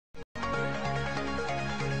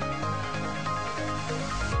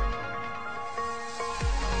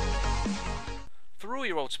For all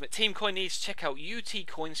your ultimate team coin needs, check out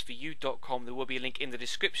utcoinsforyou.com. There will be a link in the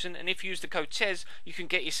description, and if you use the code CHES, you can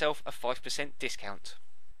get yourself a 5% discount.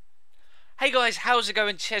 Hey guys, how's it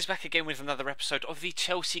going? Ches back again with another episode of the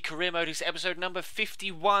Chelsea Career Mode. It's episode number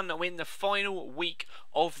 51. We're in the final week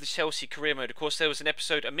of the Chelsea Career Mode. Of course, there was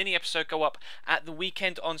a mini episode go up at the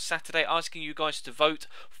weekend on Saturday asking you guys to vote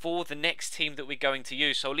for the next team that we're going to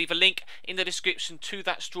use. So I'll leave a link in the description to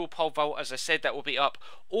that straw poll vote. As I said, that will be up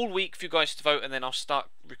all week for you guys to vote, and then I'll start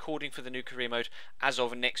recording for the new career mode as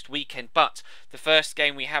of next weekend. But the first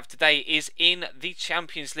game we have today is in the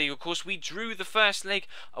Champions League. Of course, we drew the first leg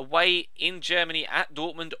away in Germany at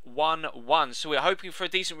Dortmund 1-1, so we're hoping for a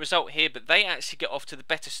decent result here, but they actually get off to the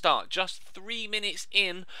better start. Just 3 minutes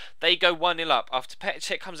in, they go 1-0 up after Petr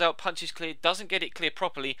Cech comes out, punches clear, doesn't get it clear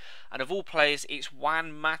properly, and of all players, it's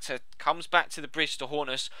Juan Mata comes back to the bridge to haunt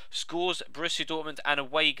us, scores Borussia Dortmund an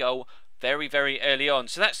away goal very, very early on.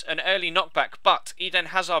 So that's an early knockback, but Eden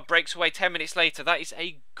Hazard breaks away 10 minutes later. That is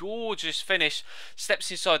a gorgeous finish.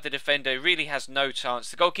 Steps inside the defender, really has no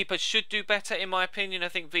chance. The goalkeeper should do better, in my opinion. I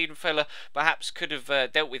think Wiedenfeller perhaps could have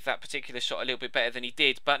dealt with that particular shot a little bit better than he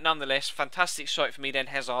did, but nonetheless, fantastic strike from Eden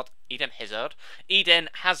Hazard,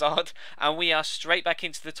 and we are straight back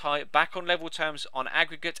into the tie, back on level terms on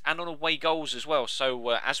aggregate and on away goals as well.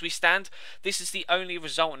 So as we stand, this is the only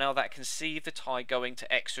result now that can see the tie going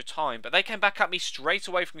to extra time. But they came back at me straight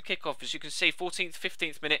away from kickoff. As you can see, 14th,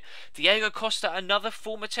 15th minute, Diego Costa, another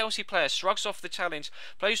former Chelsea player, shrugs off the challenge,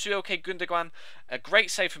 plays to Ilkay Gundogan, a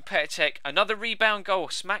great save from Petr Cech, another rebound goal,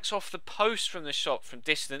 smacks off the post from the shot from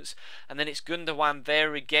distance, and then it's Gundogan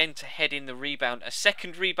there again to head in the rebound, a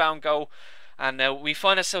second rebound goal. And we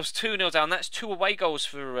find ourselves 2-0 down. That's 2 away goals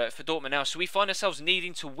for Dortmund now. So we find ourselves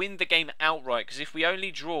needing to win the game outright, because if we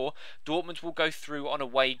only draw, Dortmund will go through on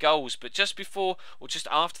away goals. But just before, or just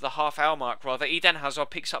after the half-hour mark rather, Eden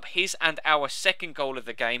Hazard picks up his and our second goal of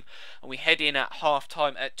the game, and we head in at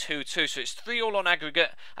half-time at 2-2. So it's 3-3 on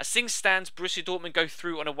aggregate. As things stand, Borussia Dortmund go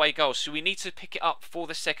through on away goals. So we need to pick it up for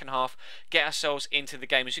the second half, get ourselves into the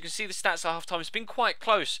game. As you can see, the stats at half-time, it's been quite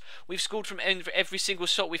close. We've scored from every single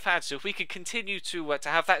shot we've had. So if we could continue to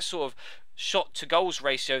have that sort of shot to goals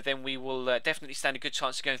ratio, then we will definitely stand a good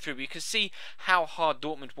chance of going through. But you can see how hard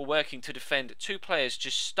Dortmund were working to defend. 2 players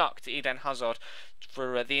just stuck to Eden Hazard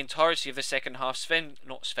for the entirety of the second half.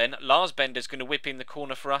 Lars Bender's going to whip in the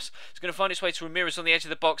corner for us. He's going to find its way to Ramirez on the edge of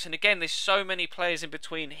the box, and again there's so many players in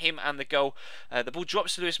between him and the goal. The ball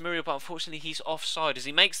drops to Luis Muriel, but unfortunately he's offside as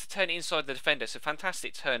he makes the turn inside the defender. It's a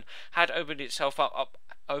fantastic turn, had opened itself up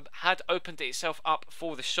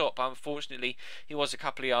for the shot, but unfortunately he was a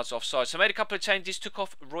couple of yards offside. So I made a couple of changes, took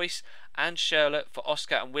off Royce and Schürrle for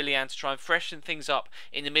Oscar and Willian to try and freshen things up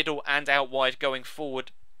in the middle and out wide going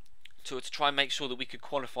forward, to try and make sure that we could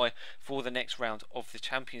qualify for the next round of the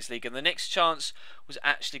Champions League. And the next chance was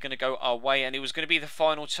actually going to go our way, and it was going to be the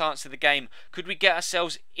final chance of the game. Could we get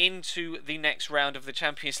ourselves into the next round of the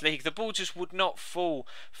Champions League? The ball just would not fall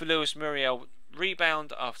for Luis Muriel.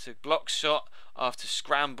 Rebound after block shot after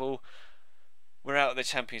scramble. We're out of the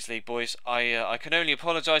Champions League, boys. I can only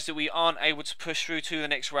apologise that we aren't able to push through to the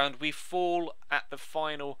next round. We fall at the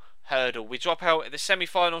final hurdle. We drop out at the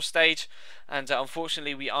semi-final stage, and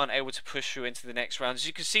unfortunately we aren't able to push through into the next round. As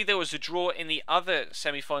you can see, there was a draw in the other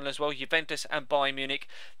semi-final as well, Juventus and Bayern Munich.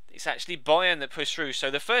 It's actually Bayern that pushed through. So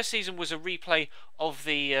the first season was a replay of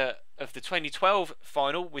the 2012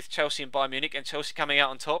 final with Chelsea and Bayern Munich, and Chelsea coming out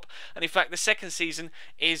on top. And in fact, the second season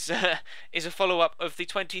is a follow-up of the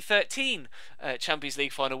 2013 Champions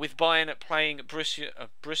League final with Bayern playing Borussia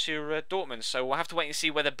Dortmund. So we'll have to wait and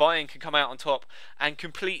see whether Bayern can come out on top and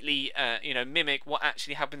completely, mimic what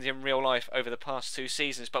actually happens in real life over the past 2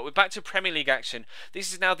 seasons. But we're back to Premier League action.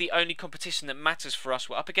 This is now the only competition that matters for us.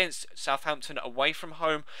 We're up against Southampton away from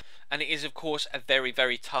home, and it is of course a very,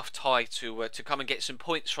 very tough tie to come and get some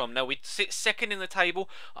points from. Now we sit second in the table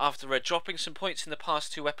after dropping some points in the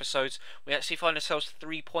past 2 episodes. We actually find ourselves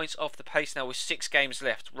 3 points off the pace now with 6 games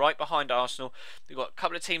left, right behind Arsenal. We've got a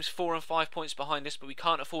couple of teams 4 and 5 points behind us, but we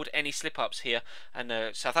can't afford any slip-ups here.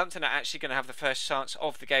 And Southampton are actually going to have the first chance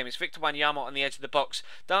of the game. It's Victor Wanyama on the edge of the box,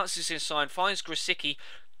 dances inside, finds Grosicki.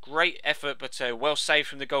 Great effort, but well saved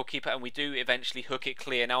from the goalkeeper, and we do eventually hook it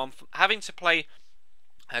clear. Now I'm having to play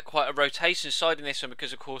Quite a rotation side in this one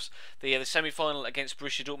because, of course, the semi-final against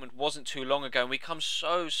Borussia Dortmund wasn't too long ago, and we come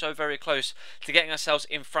so very close to getting ourselves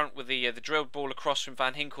in front with the drilled ball across from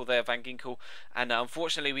Van Ginkel, and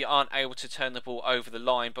unfortunately we aren't able to turn the ball over the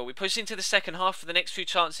line. But we push into the second half for the next few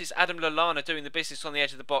chances. Adam Lallana doing the business on the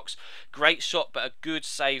edge of the box. Great shot, but a good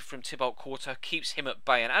save from Thibaut Courtois keeps him at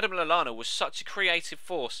bay. And Adam Lallana was such a creative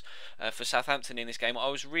force for Southampton in this game. I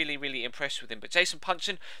was really impressed with him. But Jason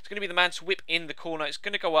Puncheon is going to be the man to whip in the corner. It's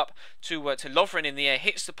going to go up to Lovren in the air,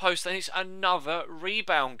 hits the post, and it's another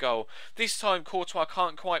rebound goal. This time Courtois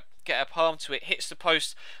can't quite get a palm to it, hits the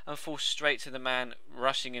post and falls straight to the man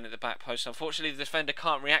rushing in at the back post. Unfortunately, the defender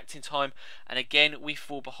can't react in time, and again we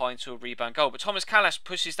fall behind to a rebound goal. But Thomas Callas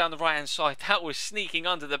pushes down the right hand side. That was sneaking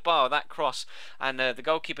under the bar, that cross, and the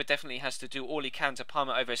goalkeeper definitely has to do all he can to palm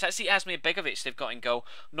it over. It's actually Asmir Begovic they've got in goal,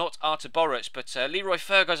 not Artur Boruc, but Leroy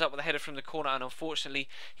Fer goes up with a header from the corner, and unfortunately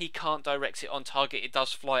he can't direct it on target. It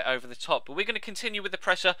does fly over the top. But we're going to continue with the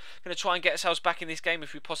pressure, going to try and get ourselves back in this game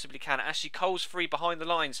if we possibly can. Ashley Cole's free behind the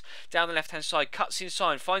lines, down the left hand side, cuts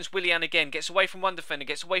inside, finds Willian again, gets away from one defender,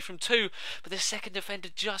 gets away from two, but the second defender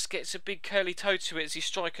just gets a big curly toe to it as he's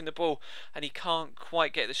striking the ball, and he can't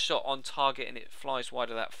quite get the shot on target, and it flies wide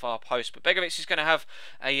of that far post. But Begovic is going to have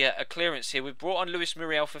a clearance here. We've brought on Luis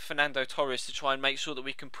Muriel for Fernando Torres to try and make sure that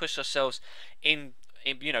we can push ourselves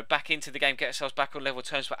back into the game, get ourselves back on level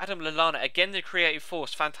terms. But Adam Lallana, again the creative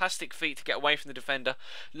force, fantastic feat to get away from the defender.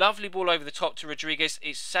 Lovely ball over the top to Rodriguez.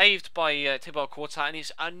 It's saved by Thibaut Courtois, and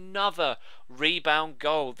it's another rebound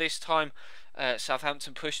goal. This time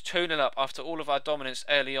Southampton pushed 2-0 up after all of our dominance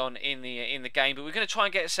early on in the game. But we're going to try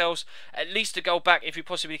and get ourselves at least a goal back if we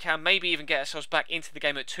possibly can. Maybe even get ourselves back into the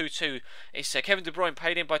game at 2-2. It's Kevin De Bruyne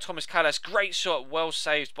paid in by Thomas Callas. Great shot, well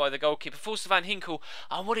saved by the goalkeeper. Falls to Van Ginkel.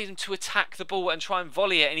 I wanted him to attack the ball and try and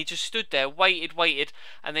volley it, and he just stood there, waited,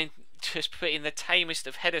 and then just put in the tamest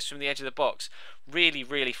of headers from the edge of the box.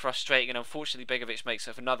 Really frustrating, and unfortunately Begovic makes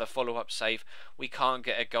up another follow-up save. We can't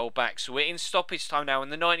get a goal back, so we're in stoppage time now in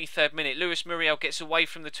the 93rd minute. Luis Muriel gets away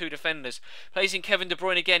from the two defenders, plays in Kevin De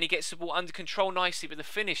Bruyne again. He gets the ball under control nicely, but the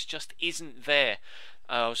finish just isn't there.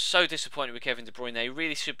 I was so disappointed with Kevin De Bruyne there. He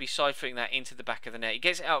really should be side-footing that into the back of the net. He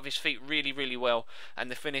gets it out of his feet really well, and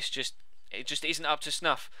the finish just isn't up to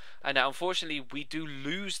snuff. And unfortunately we do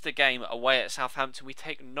lose the game away at Southampton. We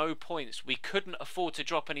take no points. We couldn't afford to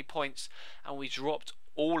drop any points, and we dropped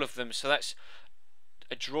all of them. So that's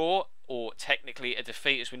a draw, or technically a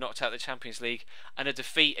defeat as we knocked out the Champions League, and a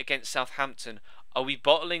defeat against Southampton. Are we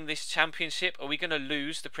bottling this championship? Are we going to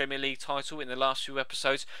lose the Premier League title in the last few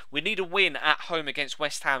episodes? We need a win at home against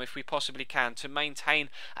West Ham if we possibly can to maintain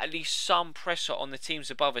at least some pressure on the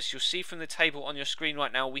teams above us. You'll see from the table on your screen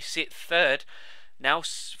right now, we sit third, now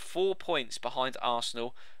 4 points behind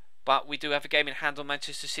Arsenal. But we do have a game in hand on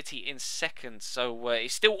Manchester City in second, so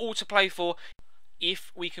it's still all to play for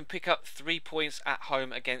if we can pick up 3 points at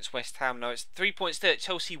home against West Ham. Now, it's 3 points that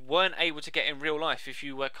Chelsea weren't able to get in real life. If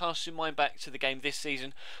you cast your mind back to the game this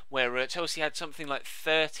season, where Chelsea had something like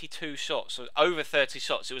 32 shots, or over 30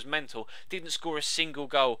 shots, it was mental, didn't score a single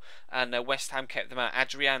goal, and West Ham kept them out.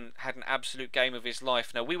 Adrian had an absolute game of his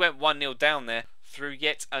life. Now, we went 1-0 down there through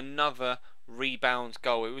yet another rebound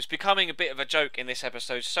goal. It was becoming a bit of a joke in this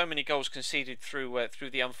episode. So many goals conceded through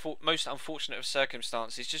the most unfortunate of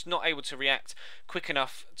circumstances. Just not able to react quick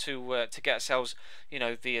enough to get ourselves,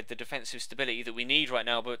 the defensive stability that we need right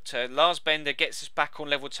now. But Lars Bender gets us back on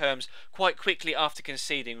level terms quite quickly after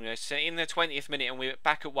conceding. So in the 20th minute, and we're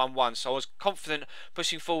back at 1-1. So I was confident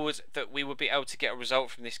pushing forward that we would be able to get a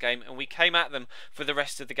result from this game, and we came at them for the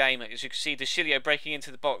rest of the game. As you can see, De Chilio breaking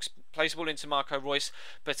into the box, plays the ball into Marco Reus,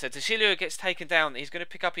 but De Chilio gets taken down. He's going to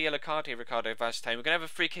pick up a yellow card here, Ricardo Vaztain. We're going to have a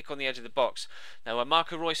free kick on the edge of the box. Now,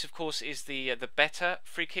 Marco Reus, of course, is the better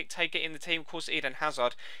free kick taker in the team. Of course, Eden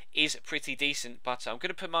Hazard is pretty decent, but I'm going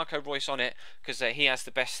to put Marco Reus on it because he has the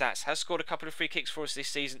best stats. Has scored a couple of free kicks for us this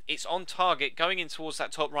season. It's on target, going in towards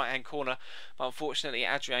that top right-hand corner, but unfortunately,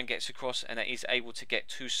 Adrian gets across and is able to get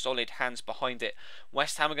two solid hands behind it.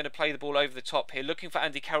 West Ham are going to play the ball over the top here, looking for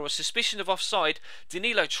Andy Carroll. Suspicion of offside.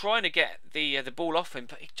 Danilo trying to get the ball off him,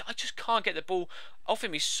 but I just can't get the ball off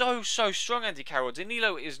him. He's so strong, Andy Carroll.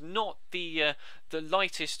 Danilo is not the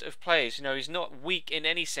lightest of players. He's not weak in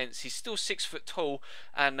any sense. He's still 6 foot tall,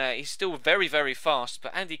 and he's still very fast.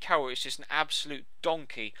 But Andy Carroll is just an absolute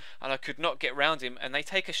donkey, and I could not get around him. And they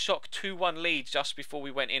take a shock 2-1 lead just before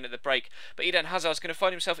we went in at the break. But Eden Hazard's going to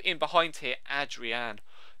find himself in behind here. Adrian.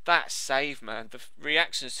 That save, man. The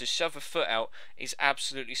reactions to shove a foot out is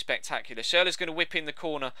absolutely spectacular. Schürrle's going to whip in the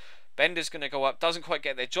corner. Bender's going to go up, doesn't quite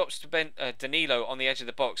get there, drops to Danilo on the edge of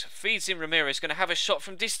the box, feeds in Ramirez, going to have a shot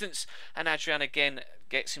from distance, and Adrian again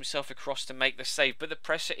gets himself across to make the save, but the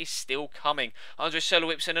pressure is still coming. Andre Schürrle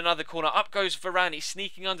whips in another corner, up goes Varane, he's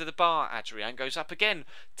sneaking under the bar, Adrian goes up again,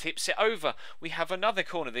 tips it over, we have another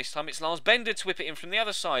corner, this time it's Lars Bender to whip it in from the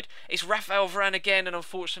other side, it's Rafael Varane again, and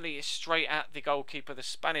unfortunately it's straight at the goalkeeper. The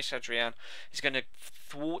Spanish Adrian is going to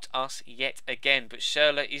thwart us yet again, but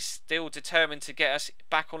Schürrle is still determined to get us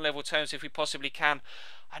back on level terms if we possibly can.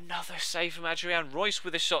 Another save from Adrian. Royce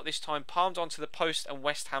with a shot this time, palmed onto the post, and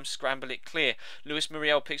West Ham scramble it clear. Luis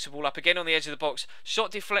Muriel picks the ball up again on the edge of the box.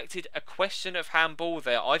 Shot deflected, a question of handball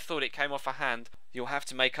there. I thought it came off a hand. You'll have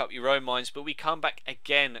to make up your own minds, but we come back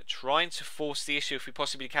again, trying to force the issue if we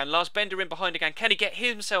possibly can. Lars Bender in behind again. Can he get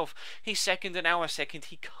himself his second and our second?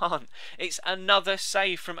 He can't. It's another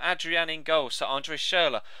save from Adrian in goal. So Andre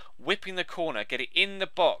Schürrle whipping the corner, get it in the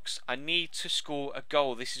box. I need to score a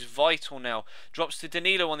goal. This is vital now. Drops to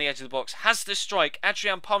Danilo on the edge of the box. Has the strike.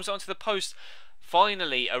 Adrian palms it onto the post.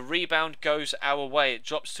 Finally, a rebound goes our way. It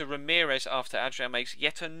drops to Ramirez after Adrian makes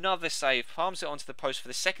yet another save. Palms it onto the post for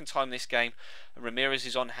the second time this game. And Ramirez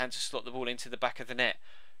is on hand to slot the ball into the back of the net.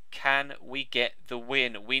 Can we get the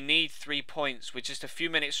win? We need 3 points. We're just a few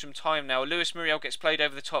minutes from time now. Luis Muriel gets played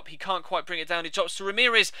over the top. He can't quite bring it down. It drops to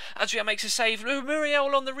Ramirez. Adrian makes a save.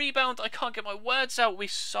 Muriel on the rebound. I can't get my words out. We're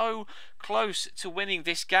so close to winning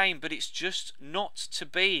this game, but it's just not to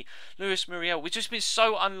be. Luis Muriel, we've just been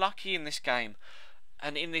so unlucky in this game.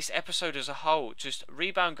 And in this episode as a whole, just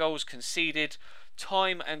rebound goals conceded.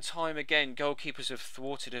 Time and time again, goalkeepers have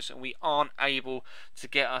thwarted us, and we aren't able to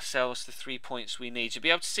get ourselves the 3 points we need. You'll be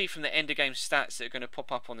able to see from the end of game stats that are going to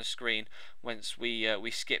pop up on the screen once we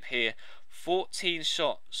skip here. 14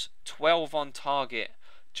 shots, 12 on target,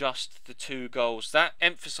 just the 2 goals. That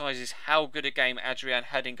emphasises how good a game Adrian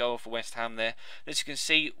had in goal for West Ham there. As you can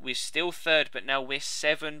see, we're still third, but now we're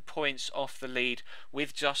 7 points off the lead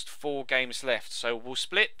with just 4 games left. So we'll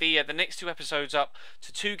split the next 2 episodes up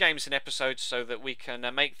to 2 games an episode so that we can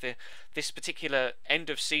make this particular end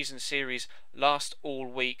of season series last all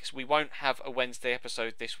week. So we won't have a Wednesday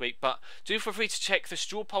episode this week, but do feel free to check the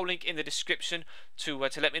straw poll link in the description to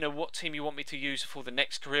let me know what team you want me to use for the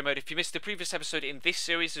next career mode. If you missed the previous episode in this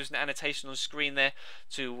series, there's an annotation on screen there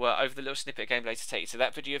to over the little snippet of gameplay to take you to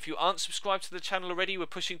that video. If you aren't subscribed to the channel already, we're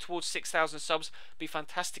pushing towards 6,000 subs. It'd be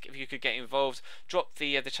fantastic if you could get involved. Drop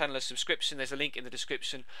the channel a subscription. There's a link in the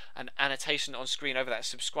description, an annotation on screen over that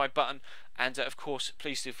subscribe button, and of course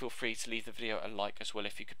please do feel free to leave the video a like as well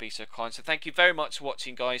if you could be so kind. So thank you very much for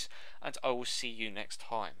watching, guys, and I will see you next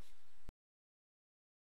time.